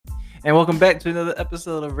And welcome back to another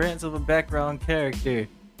episode of Rants of a Background Character.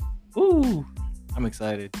 Woo! I'm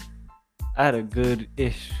excited. I had a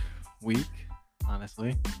good-ish week,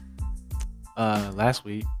 honestly. Last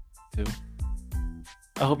week too.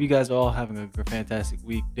 I hope you guys are all having a fantastic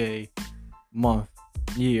week, day, month,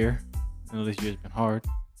 year. I know this year's been hard.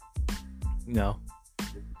 A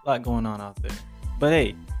lot going on out there. But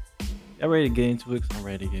hey, y'all ready to get into it? 'Cause I'm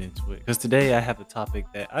ready to get into it. Because today I have a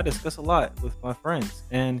topic that I discuss a lot with my friends,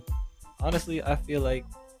 and honestly, I feel like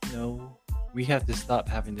you know we have to stop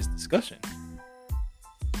having this discussion.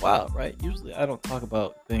 Wow, right? Usually, I don't talk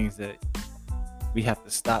about things that we have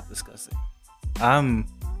to stop discussing. I'm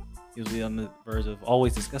usually on the verge of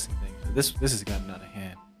always discussing things. But this has gotten out of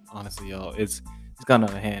hand. Honestly, y'all, it's gotten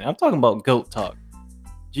out of hand. I'm talking about goat talk.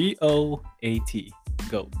 GOAT,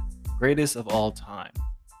 goat, greatest of all time.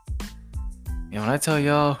 And when I tell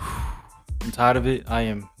y'all, I'm tired of it. I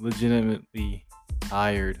am legitimately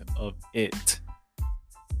tired of it.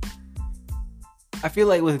 I feel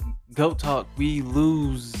like with goat talk, you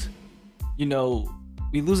know,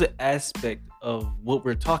 we lose an aspect of what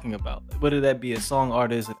we're talking about. Whether that be a song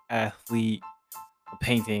artist, an athlete, a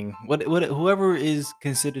painting, whoever is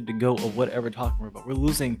considered the goat of whatever talking about, we're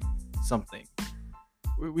losing something.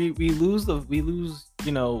 We lose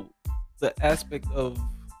the aspect of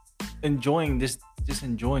enjoying this, just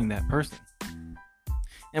enjoying that person.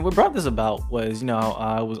 And what brought this about was,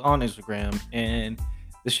 I was on Instagram, and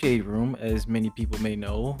the Shade Room, as many people may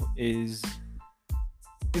know, is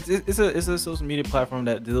it's a social media platform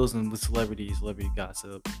that deals with celebrity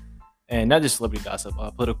gossip, and not just celebrity gossip,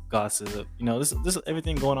 political gossip. This is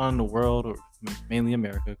everything going on in the world, or mainly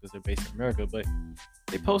America, because they're based in America. But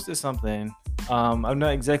they posted something.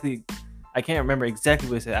 I can't remember exactly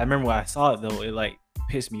what it said. I remember when I saw it though, it like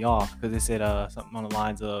pissed me off because it said something on the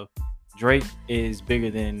lines of Drake is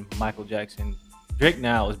bigger than Michael Jackson. Drake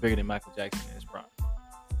now is bigger than Michael Jackson in his prime.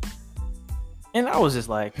 And I was just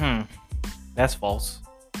like, that's false.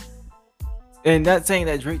 And not saying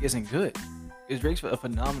that Drake isn't good, because Drake's a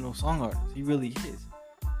phenomenal song artist. He really is.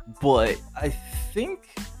 But I think,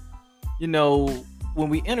 when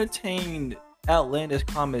we entertain outlandish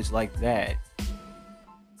comments like that,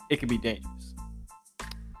 it can be dangerous.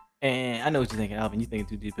 And I know what you're thinking, Alvin. You're thinking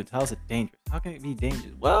too deep, but how is it dangerous? How can it be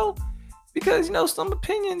dangerous? Well, because some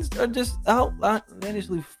opinions are just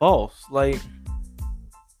outlandishly false. Like,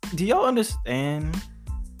 do y'all understand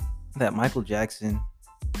that Michael Jackson,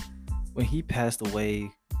 when he passed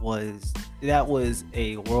away, was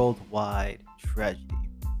a worldwide tragedy?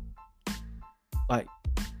 Like,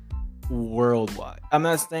 worldwide. I'm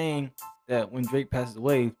not saying that when Drake passes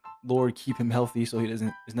away, Lord keep him healthy so it's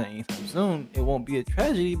not anytime soon, it won't be a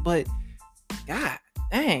tragedy. But god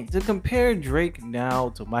dang, to compare Drake now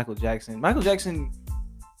to Michael Jackson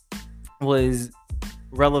was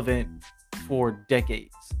relevant for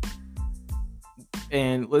decades.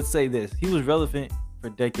 And let's say this, he was relevant for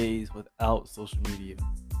decades without social media.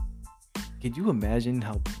 Could you imagine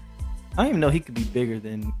how I don't even know he could be bigger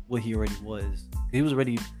than what he already was. He was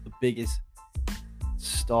already the biggest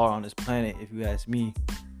star on this planet, if you ask me.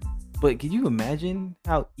 But can you imagine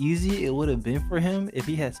how easy it would have been for him if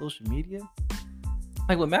he had social media?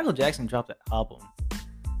 Like when Michael Jackson dropped the album,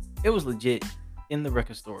 it was legit in the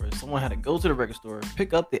record store. Someone had to go to the record store,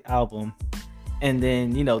 pick up the album, and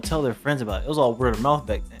then, tell their friends about it. It was all word of mouth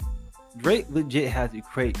back then. Drake legit had to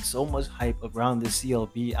create so much hype around this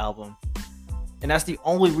CLB album. And that's the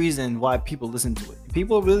only reason why people listened to it.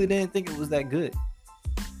 People really didn't think it was that good.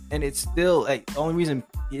 And it's still like the only reason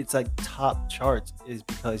it's like top charts is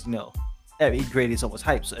because he created so much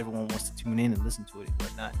hype, so everyone wants to tune in and listen to it and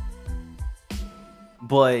whatnot.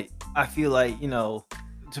 But I feel like to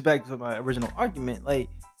back to my original argument, like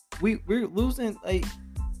we're losing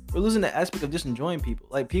the aspect of just enjoying people.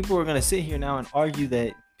 Like people are gonna sit here now and argue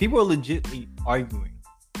that people are legitimately arguing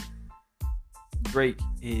Drake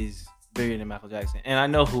is bigger than Michael Jackson, and I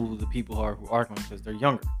know who the people are who are arguing because they're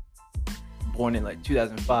younger, born in like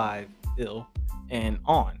 2005 and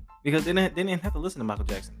on, because they didn't have to listen to Michael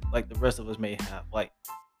Jackson like the rest of us may have. Like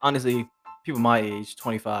honestly, people my age,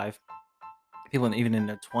 25, people even in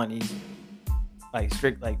their 20s, like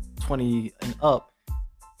strict like 20 and up,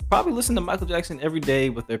 probably listen to Michael Jackson every day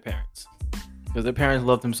with their parents because their parents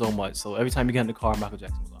loved him so much. So every time you get in the car, Michael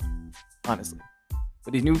Jackson was on. Honestly,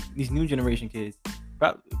 but these new generation kids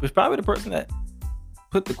was probably the person that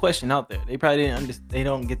put the question out there. They probably didn't they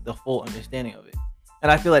don't get the full understanding of it.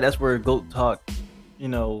 And I feel like that's where GOAT talk,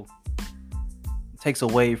 takes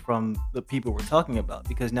away from the people we're talking about,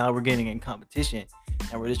 because now we're getting in competition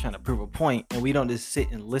and we're just trying to prove a point, and we don't just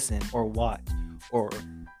sit and listen or watch or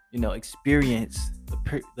experience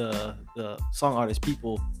the song artist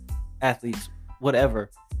people athletes, whatever,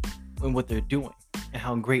 and what they're doing and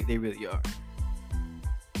how great they really are.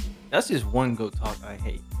 That's just one GOAT talk I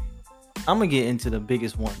hate. I'm gonna get into the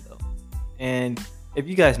biggest one though. And if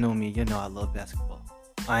you guys know me, you know I love basketball.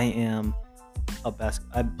 I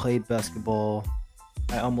played basketball.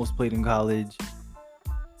 I almost played in college.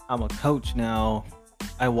 I'm a coach now.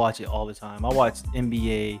 I watch it all the time. I watch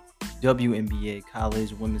NBA, WNBA,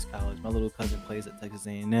 college, women's college. My little cousin plays at Texas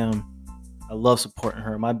A&M. I love supporting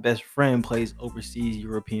her. My best friend plays overseas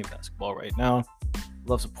European basketball right now.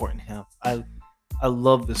 Love supporting him. I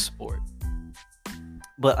love the sport.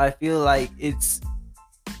 But I feel like it's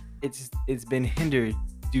been hindered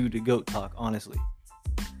due to GOAT talk, honestly.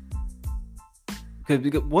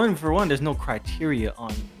 Because one, there's no criteria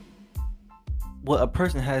on what a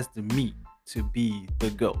person has to meet to be the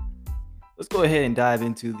GOAT. Let's go ahead and dive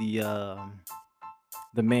into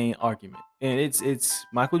the main argument, and it's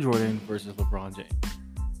Michael Jordan versus LeBron James.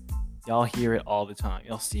 Y'all hear it all the time.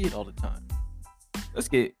 Y'all see it all the time. Let's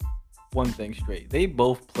get one thing straight. They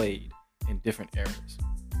both played in different eras.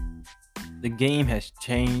 The game has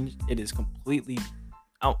changed. It is completely,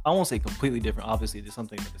 I won't say completely different. Obviously, there's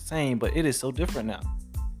something that's the same, but it is so different now.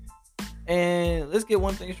 And let's get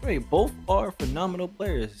one thing straight. Both are phenomenal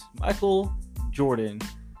players. Michael Jordan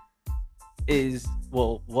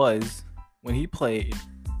was, when he played,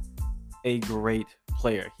 a great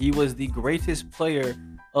player. He was the greatest player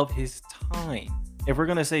of his time. If we're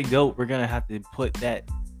going to say GOAT, we're going to have to put that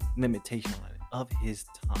limitation on it, of his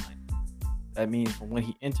time. That means from when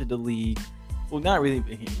he entered the league. Well, not really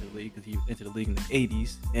when he entered the league, because he entered the league in the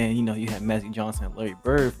 80s. And, you had Magic Johnson and Larry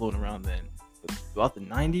Bird floating around then. But throughout the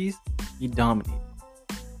 90s, he dominated.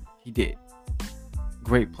 He did.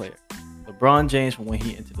 Great player. LeBron James, from when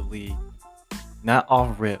he entered the league, not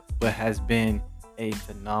off rip, but has been a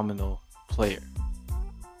phenomenal player.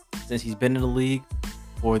 Since he's been in the league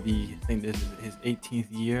for I think this is his 18th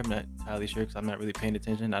year. I'm not entirely sure because I'm not really paying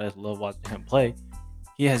attention. I just love watching him play.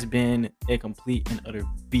 He has been a complete and utter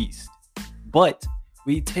beast. But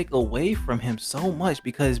we take away from him so much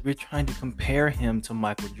because we're trying to compare him to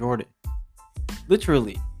Michael Jordan.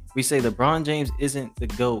 Literally, we say LeBron James isn't the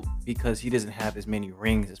GOAT because he doesn't have as many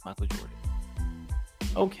rings as Michael Jordan.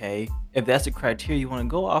 Okay, if that's the criteria you want to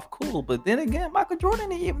go off, cool. But then again, Michael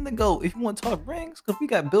Jordan ain't even the GOAT if you want to talk rings, because we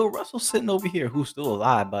got Bill Russell sitting over here, who's still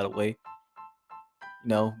alive, by the way.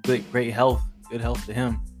 Great health, good health to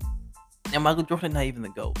him. And Michael Jordan not even the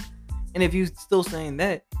GOAT. And if you're still saying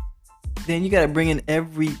that, then you got to bring in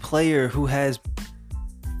every player who has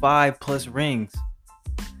 5+ rings.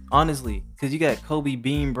 Honestly, because you got Kobe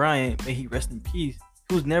Bean Bryant, may he rest in peace,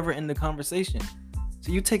 who's never in the conversation.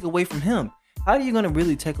 So you take away from him. How are you going to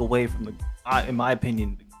really take away from in my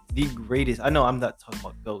opinion, the greatest? I know I'm not talking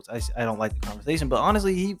about GOATs. I don't like the conversation, but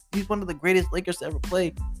honestly, he's one of the greatest Lakers to ever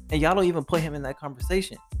play, and y'all don't even put him in that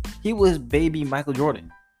conversation. He was baby Michael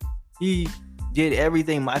Jordan. He did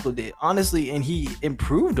everything Michael did, honestly, and he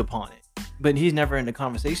improved upon it, but he's never in the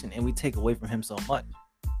conversation, and we take away from him so much.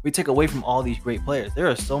 We take away from all these great players. There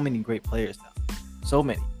are so many great players now. So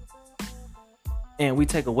many. And we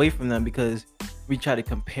take away from them because we try to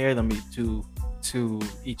compare them to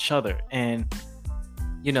each other. And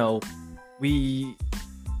we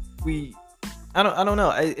I don't know.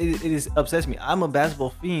 It is upsets me. I'm a basketball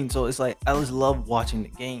fiend, so it's like I just love watching the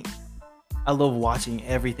game. I love watching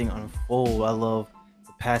everything unfold. I love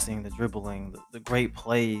the passing, the dribbling, the great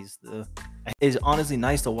plays. It's honestly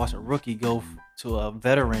nice to watch a rookie go to a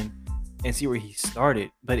veteran and see where he started,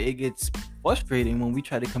 but it gets frustrating when we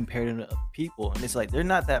try to compare them to other people, and it's like they're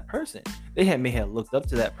not that person. They may have looked up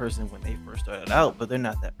to that person when they first started out, but they're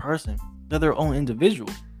not that person. They're their own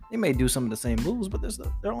individual. They may do some of the same moves, but they're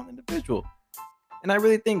their own individual. And I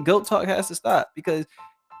really think GOAT talk has to stop, because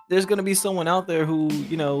there's going to be someone out there who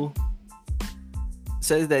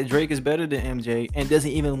says that Drake is better than MJ and doesn't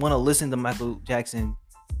even want to listen to Michael Jackson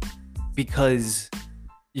because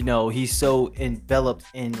he's so enveloped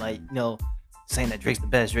in saying that Drake's the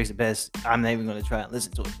best. I'm not even going to try and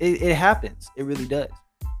listen to it. It happens. It really does.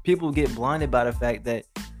 People get blinded by the fact that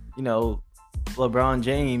LeBron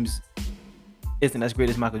James isn't as great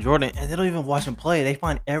as Michael Jordan, and they don't even watch him play. They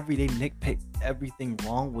nitpick everything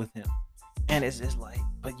wrong with him, and it's just like,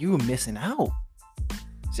 but you were missing out.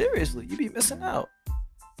 Seriously, you be missing out.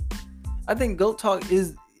 I think GOAT talk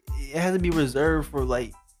it has to be reserved for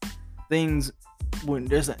things when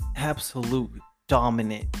there's an absolute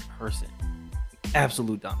dominant person,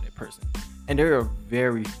 and there are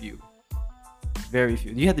very few.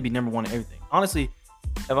 You have to be number one in everything. Honestly,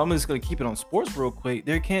 if I'm just gonna keep it on sports real quick,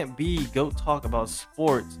 there can't be GOAT talk about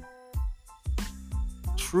sports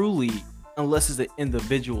truly unless it's an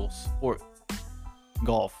individual sport.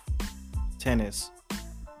 Golf, tennis,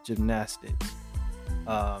 gymnastics,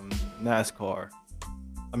 NASCAR.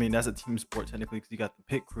 I mean, that's a team sport technically because you got the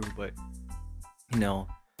pit crew, but you know,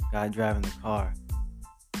 guy driving the car.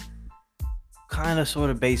 Kind of sort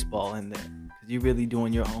of baseball in there because you're really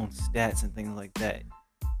doing your own stats and things like that.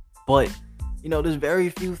 But there's very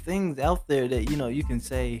few things out there that you can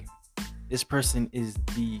say this person is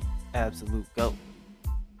the absolute GOAT.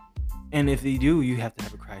 And if they do, you have to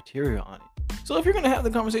have a criteria on it. So if you're gonna have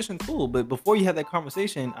the conversation, cool. But before you have that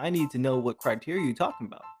conversation, I need to know what criteria you're talking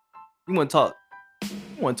about. You want to talk?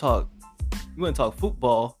 You want to talk? You want to talk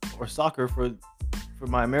football or soccer for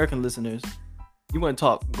my American listeners? You want to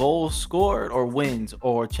talk goals scored or wins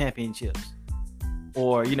or championships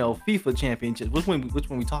or FIFA championships? Which one we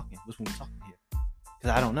talking? Which one we talking here?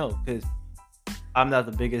 Because I don't know. Because I'm not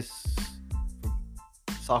the biggest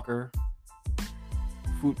soccer,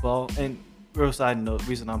 football, and real side note. The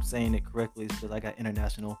reason I'm saying it correctly is because I got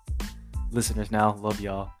international listeners now. Love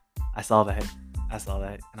y'all. I saw that,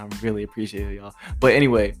 and I'm really appreciative, y'all. But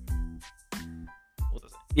anyway, what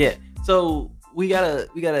was it? Yeah. So we gotta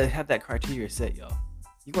have that criteria set, y'all.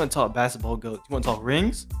 You want to talk basketball GOAT? You want to talk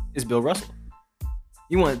rings? It's Bill Russell.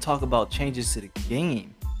 You want to talk about changes to the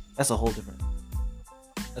game? That's a whole different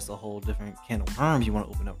can of worms you want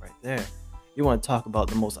to open up right there. You want to talk about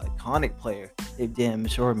the most iconic player? It damn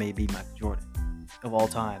sure may be Michael Jordan of all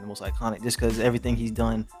time, the most iconic, just because everything he's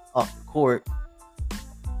done off the court.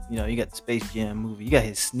 You got the Space Jam movie. You got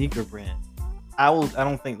his sneaker brand. I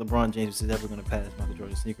don't think LeBron James is ever going to pass Michael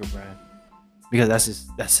Jordan's sneaker brand because it's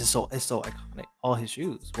so iconic. All his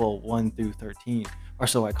shoes, well, 1 through 13, are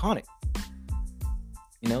so iconic.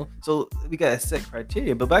 So we got to set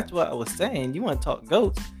criteria. But back to what I was saying, you want to talk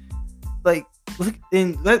GOATs? Like, look,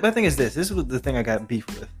 my thing is this. This was the thing I got beef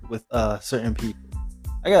with certain people.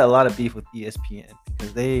 I got a lot of beef with ESPN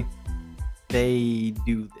because they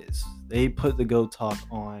do this. They put the GOAT talk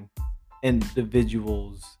on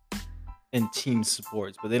individuals and team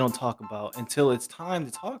sports, but they don't talk about until it's time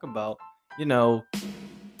to talk about, the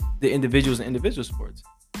individuals in individual sports.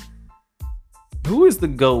 Who is the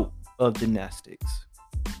GOAT of gymnastics?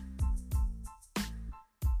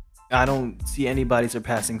 I don't see anybody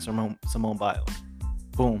surpassing Simone Biles.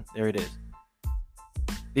 Boom, there it is.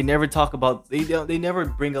 They never talk about they never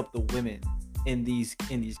bring up the women in these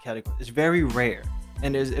categories. It's very rare.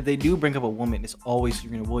 And if they do bring up a woman, it's always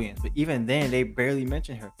Serena Williams. But even then, they barely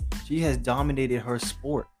mention her. She has dominated her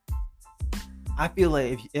sport. I feel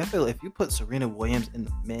like if you put Serena Williams in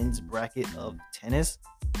the men's bracket of tennis,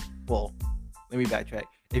 well, let me backtrack.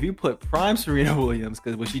 If you put prime Serena Williams,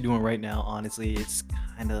 because what she's doing right now, honestly, it's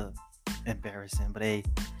kind of embarrassing. But hey,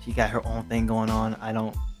 she got her own thing going on. I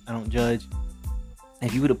don't judge.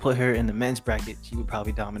 If you would have put her in the men's bracket, she would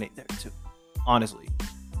probably dominate there too. Honestly,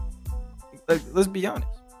 like, let's be honest.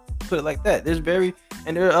 Put it like that.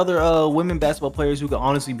 There are other women basketball players who could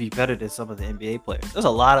honestly be better than some of the NBA players. There's a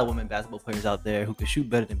lot of women basketball players out there who could shoot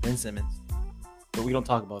better than Ben Simmons, but we don't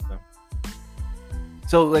talk about them.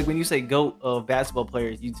 So, like, when you say GOAT of basketball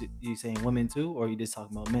players, you saying women too, or you just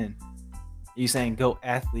talking about men? You saying GOAT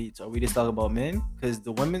athletes, or we just talking about men? Because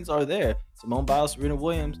the women's are there. Simone Biles, Serena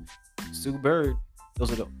Williams, Sue Bird.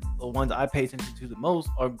 Those are the ones I pay attention to the most.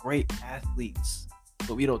 Are great athletes,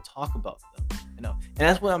 but we don't talk about them. And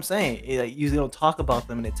that's what I'm saying. You usually don't talk about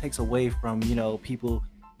them, and it takes away from people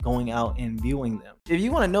going out and viewing them. If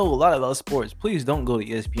you want to know a lot about sports, please don't go to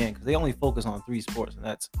ESPN because they only focus on 3 sports, and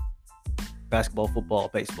that's basketball, football,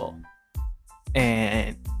 baseball.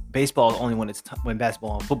 And baseball is only when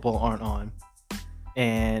basketball and football aren't on,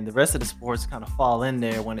 and the rest of the sports kind of fall in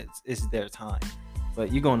there when it's their time.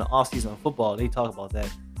 But you go in the off season of football, they talk about that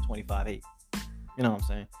 25-8. You know what I'm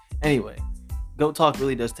saying? Anyway, GOAT talk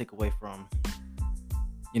really does take away from,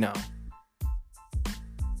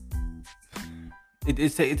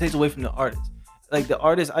 it takes away from the artist. Like the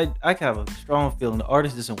artist, I have a strong feeling the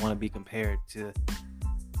artist doesn't want to be compared to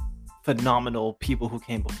phenomenal people who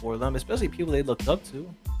came before them, especially people they looked up to.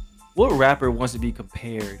 What rapper wants to be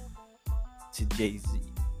compared to Jay-Z?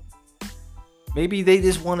 Maybe they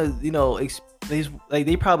just want to,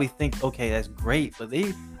 they probably think, okay, that's great, but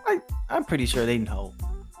I'm pretty sure they know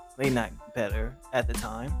they not better at the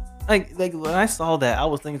time. Like when I saw that, I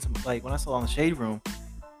was thinking when I saw on the Shade Room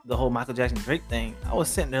the whole Michael Jackson Drake thing, I was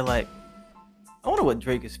sitting there like, I wonder what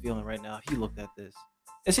Drake is feeling right now if he looked at this.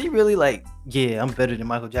 Is he really like, yeah, I'm better than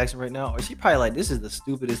Michael Jackson right now? Or is he probably like, this is the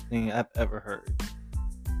stupidest thing I've ever heard?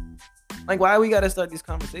 Like, why we gotta start these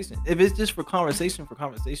conversations? If it's just for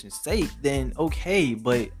conversation's sake, then okay,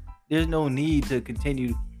 but there's no need to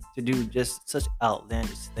continue to do just such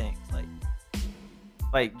outlandish things.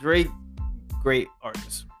 Like Drake, great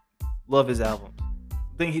artist. Love his albums.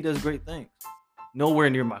 I think he does great things. Nowhere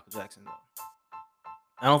near Michael Jackson though.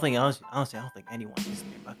 I don't think honestly, I don't think anyone is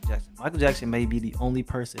near Michael Jackson. Michael Jackson may be the only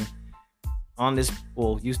person on this,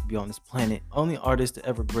 well, used to be on this planet, only artist to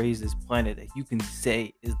ever graze this planet that you can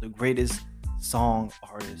say is the greatest song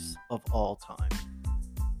artist of all time.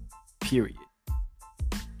 Period.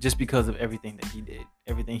 Just because of everything that he did,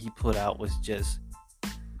 everything he put out was just,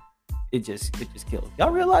 it just killed.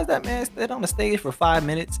 Y'all realize that man stood on the stage for 5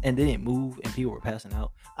 minutes and didn't move, and people were passing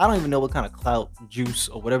out. I don't even know what kind of clout, juice,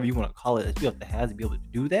 or whatever you want to call it that you have to be able to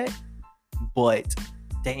do that. But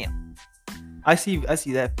damn, I see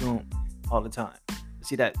that film all the time. I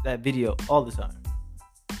see that video all the time.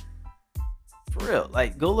 For real,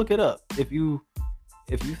 like go look it up if you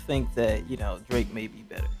think that Drake may be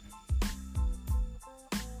better.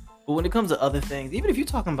 But when it comes to other things, even if you're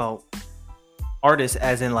talking about artists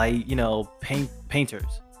as in like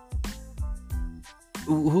painters,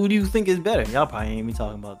 who do you think is better? Y'all probably ain't even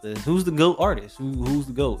talking about this. Who's the GOAT artist? Who's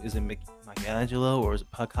the GOAT? Is it Michelangelo or is it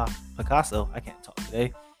Picasso? I can't talk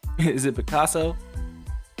today. Is it Picasso?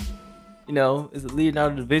 Is it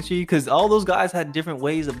Leonardo da Vinci? Because all those guys had different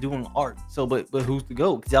ways of doing art. So, but who's the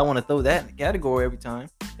GOAT? Because y'all want to throw that in the category every time.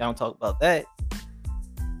 Y'all don't talk about that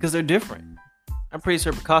because they're different. I'm pretty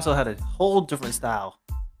sure Picasso had a whole different style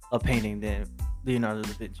of painting than Leonardo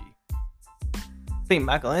da Vinci. I think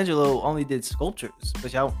Michelangelo only did sculptures,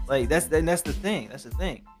 but y'all like that's the thing. That's the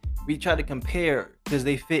thing. We try to compare because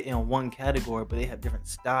they fit in one category, but they have different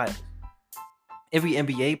styles. Every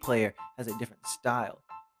NBA player has a different style.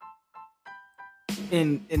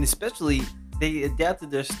 And especially they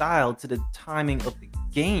adapted their style to the timing of the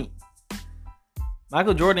game.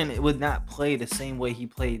 Michael Jordan would not play the same way he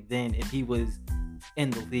played then if he was in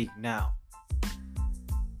the league now.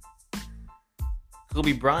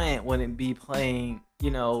 Kobe Bryant wouldn't be playing,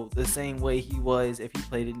 the same way he was if he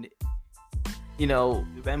played in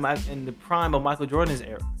the prime of Michael Jordan's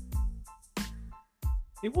era.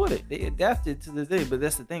 He wouldn't. They adapted to the thing, but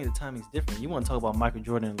that's the thing. The timing's different. You want to talk about Michael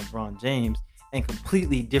Jordan and LeBron James and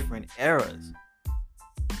completely different eras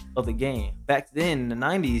of the game. Back then in the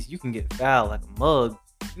 90s, you can get fouled like a mug.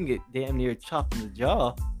 You can get damn near chopped in the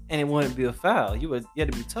jaw, and it wouldn't be a foul. You had to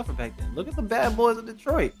be tougher back then. Look at the bad boys of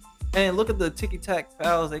Detroit, and look at the ticky-tack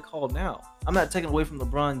fouls they call now. I'm not taking away from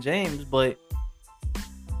LeBron James, but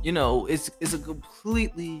it's a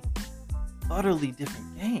completely, utterly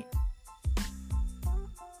different game.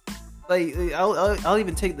 Like I'll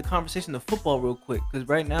even take the conversation to football real quick, because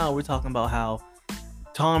right now we're talking about how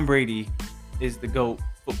Tom Brady is the GOAT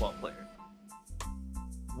football player.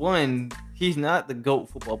 One, he's not the GOAT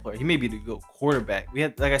football player. He may be the GOAT quarterback. We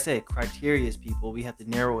have, like I said, criteria as people. We have to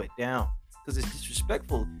narrow it down because it's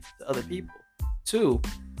disrespectful to other people. Two,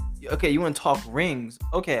 okay, you want to talk rings?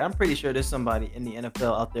 Okay, I'm pretty sure there's somebody in the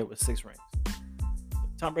NFL out there with 6 rings.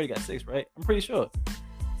 Tom Brady got 6, right? I'm pretty sure.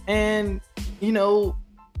 And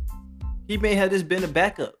he may have just been a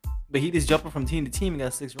backup, but he just jumping from team to team and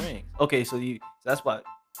got 6 rings. Okay, so that's why.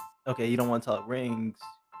 Okay, you don't want to talk rings.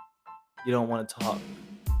 You don't want to talk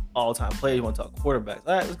all-time players. You want to talk quarterbacks.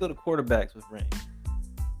 All right, let's go to quarterbacks with rings.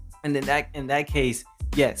 And then in that case,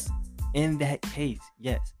 yes. In that case,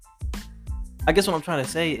 yes. I guess what I'm trying to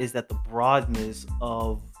say is that the broadness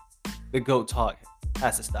of the GOAT talk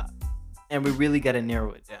has to stop, and we really got to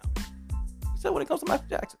narrow it down. So when it comes to Michael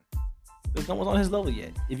Jackson, because no one's on his level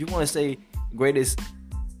yet. If you want to say the greatest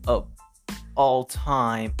of all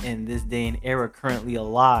time in this day and era currently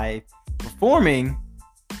alive performing,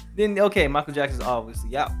 then okay, Michael Jackson's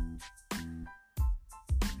obviously out.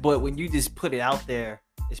 But when you just put it out there,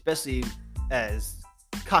 especially as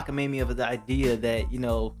cockamamie of the idea that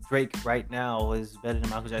Drake right now is better than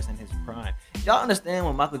Michael Jackson in his prime. Y'all understand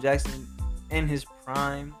when Michael Jackson in his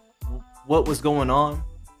prime, what was going on?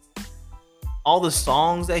 All the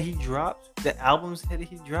songs that he dropped, the albums that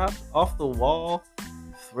he dropped, Off the Wall,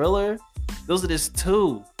 Thriller, those are just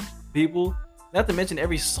 2 people. Not to mention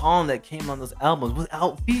every song that came on those albums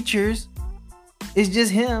without features. It's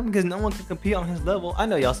just him because no one can compete on his level. I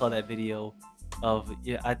know y'all saw that video of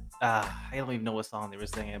I don't even know what song they were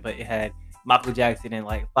singing, but it had Michael Jackson and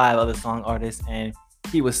like 5 other song artists, and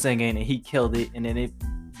he was singing and he killed it, and then it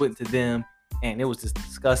went to them and it was just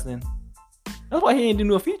disgusting. That's why he ain't do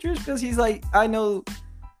no features, because he's like, I know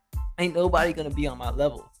ain't nobody gonna be on my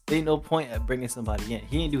level. There ain't no point at bringing somebody in.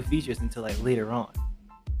 He ain't do features until like later on.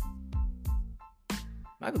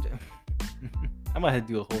 Michael Jackson. I might have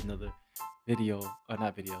to do a whole nother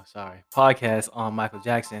podcast on Michael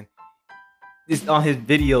Jackson. Just on his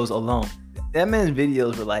videos alone. That man's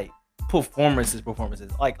videos were like performances.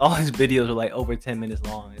 Like all his videos were like over 10 minutes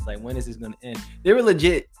long. It's like, when is this gonna end? They were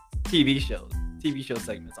legit TV show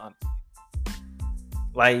segments, honestly.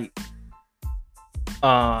 Like,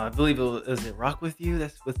 I believe is it Rock With You?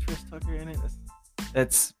 That's with Trish Tucker in it.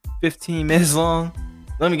 That's 15 minutes long.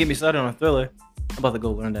 Let me get me started on Thriller. I'm about to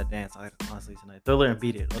go learn that dance, honestly, tonight. Thriller and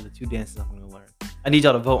Beat It are the two dances I'm going to learn. I need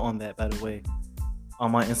y'all to vote on that, by the way,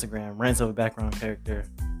 on my Instagram. Rants of a Background Character.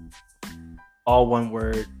 All one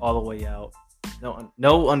word, all the way out.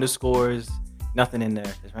 No underscores, nothing in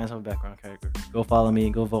there. It's Rants of a Background Character. Go follow me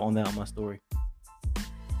and go vote on that on my story.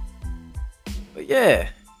 But yeah,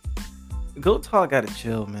 Goat Talk gotta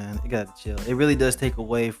chill, man. It gotta chill. It really does take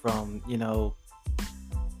away from,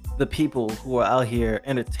 the people who are out here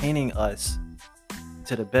entertaining us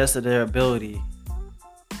to the best of their ability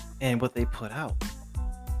and what they put out.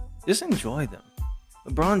 Just enjoy them.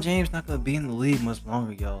 LeBron James not gonna be in the league much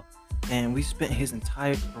longer, y'all. And we spent his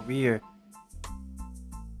entire career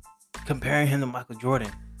comparing him to Michael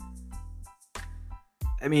Jordan.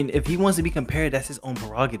 I mean, if he wants to be compared, that's his own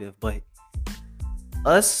prerogative. But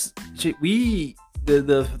us, the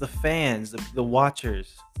fans, the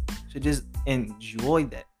watchers, should just enjoy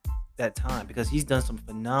that time, because he's done some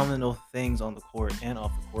phenomenal things on the court and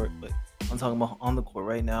off the court. But I'm talking about on the court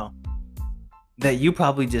right now, that you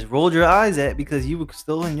probably just rolled your eyes at because you were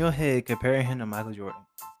still in your head comparing him to Michael Jordan.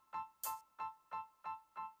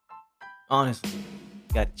 Honestly,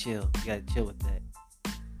 you gotta chill. You gotta chill with that.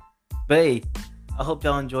 But hey, I hope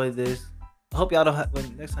y'all enjoyed this. I hope y'all don't have,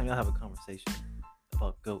 when next time y'all have a conversation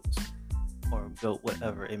about goats or goat,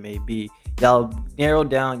 whatever it may be, y'all narrow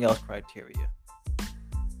down y'all's criteria.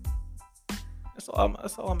 That's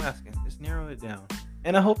all I'm asking. Just narrow it down.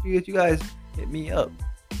 And I hope you guys hit me up.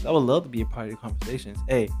 I would love to be a part of your conversations.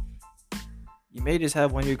 Hey, you may just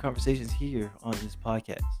have one of your conversations here on this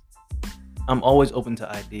podcast. I'm always open to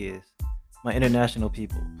ideas. My international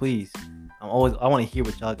people, please. I want to hear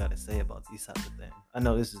what y'all got to say about these types of things. I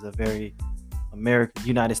know this is a very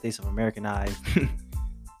United States of Americanized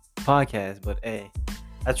podcast, but hey,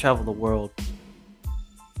 I travel the world.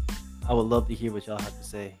 I would love to hear what y'all have to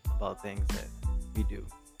say about things that we do.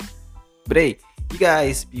 But hey, you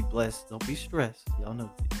guys be blessed. Don't be stressed. Y'all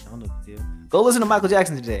know the deal. Go listen to Michael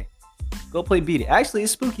Jackson today. Go play Beat It. Actually,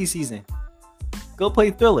 it's spooky season. Go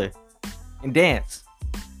play Thriller and dance.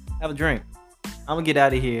 Have a drink. I'm gonna get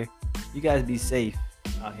out of here. You guys be safe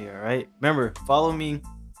out here, all right? Remember, follow me,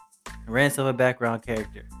 Rants of a Background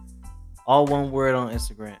Character. All one word on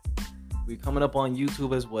Instagram. We're coming up on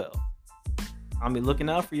YouTube as well. I'll be looking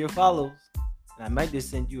out for your follows, and I might just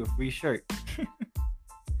send you a free shirt.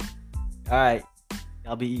 All right,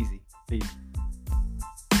 y'all be easy. Peace.